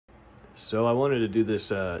So I wanted to do this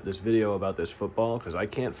this video about this football because I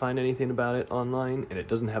can't find anything about it online, and it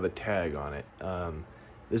doesn't have a tag on it.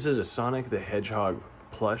 This is a Sonic the Hedgehog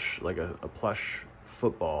plush, like a plush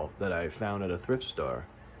football that I found at a thrift store.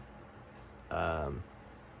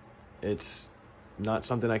 It's not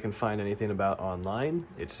something I can find anything about online.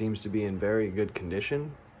 It seems to be in very good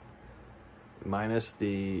condition, minus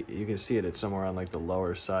the, you can see it's somewhere on like the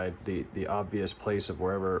lower side, the obvious place of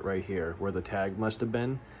wherever, right here, where the tag must have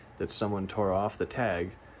been, that someone tore off the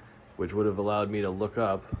tag, which would have allowed me to look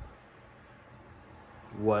up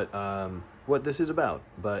what this is about.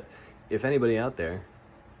 But if anybody out there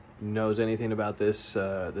knows anything about this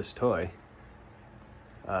this toy,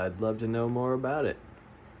 I'd love to know more about it.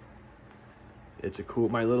 It's a cool,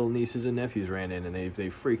 my little nieces and nephews ran in and they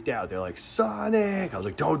freaked out. They're like, Sonic! I was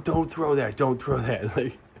like, don't throw that, don't throw that.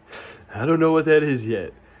 Like, I don't know what that is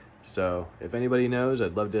yet. So if anybody knows,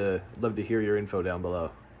 I'd love to hear your info down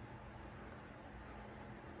below.